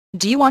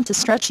Do you want to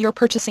stretch your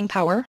purchasing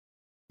power?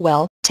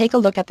 Well, take a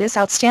look at this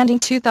outstanding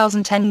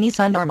 2010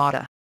 Nissan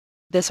Armada.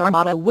 This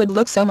Armada would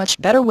look so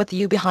much better with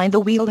you behind the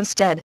wheel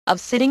instead of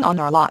sitting on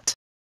our lot.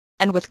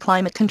 And with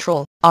climate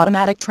control,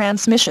 automatic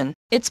transmission,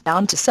 it's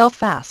bound to sell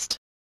fast.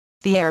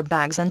 The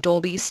airbags and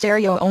Dolby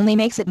stereo only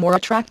makes it more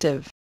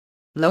attractive.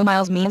 Low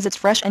miles means it's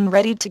fresh and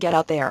ready to get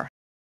out there.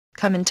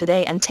 Come in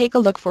today and take a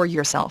look for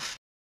yourself.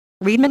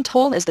 Reedman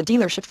Toll is the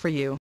dealership for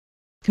you.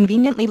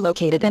 Conveniently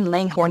located in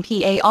Langhorne,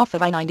 PA off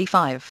of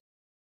I-95.